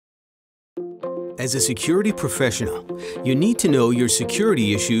As a security professional, you need to know your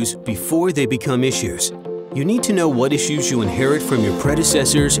security issues before they become issues. You need to know what issues you inherit from your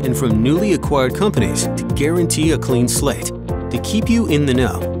predecessors and from newly acquired companies to guarantee a clean slate. To keep you in the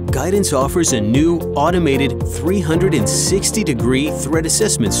know, Guidance offers a new automated 360-degree threat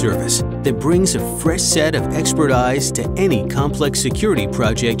assessment service that brings a fresh set of expert eyes to any complex security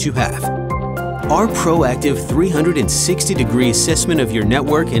project you have. Our proactive 360-degree assessment of your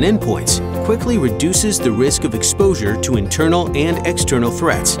network and endpoints quickly reduces the risk of exposure to internal and external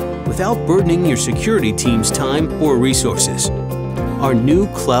threats without burdening your security team's time or resources. Our new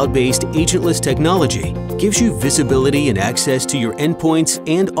cloud-based agentless technology gives you visibility and access to your endpoints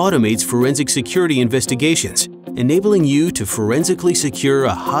and automates forensic security investigations, enabling you to forensically secure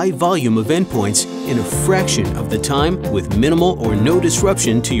a high volume of endpoints in a fraction of the time with minimal or no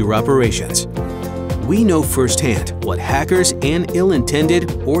disruption to your operations. We know firsthand what hackers and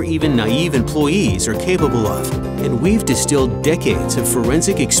ill-intended or even naive employees are capable of, and we've distilled decades of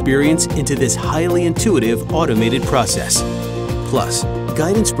forensic experience into this highly intuitive automated process. Plus,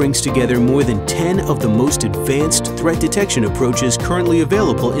 Guidance brings together more than 10 of the most advanced threat detection approaches currently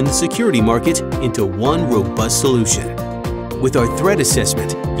available in the security market into one robust solution. With our threat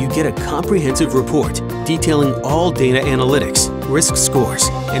assessment, you get a comprehensive report detailing all data analytics, risk scores,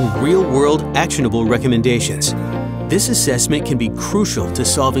 and real-world actionable recommendations. This assessment can be crucial to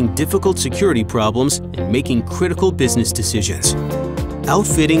solving difficult security problems and making critical business decisions.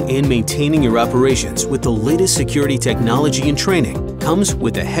 Outfitting and maintaining your operations with the latest security technology and training comes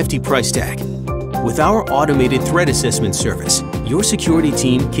with a hefty price tag. With our automated threat assessment service, your security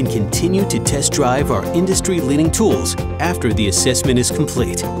team can continue to test drive our industry-leading tools after the assessment is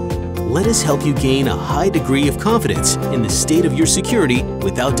complete. Let us help you gain a high degree of confidence in the state of your security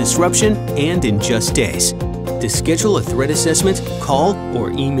without disruption and in just days. To schedule a threat assessment, call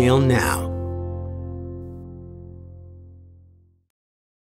or email now.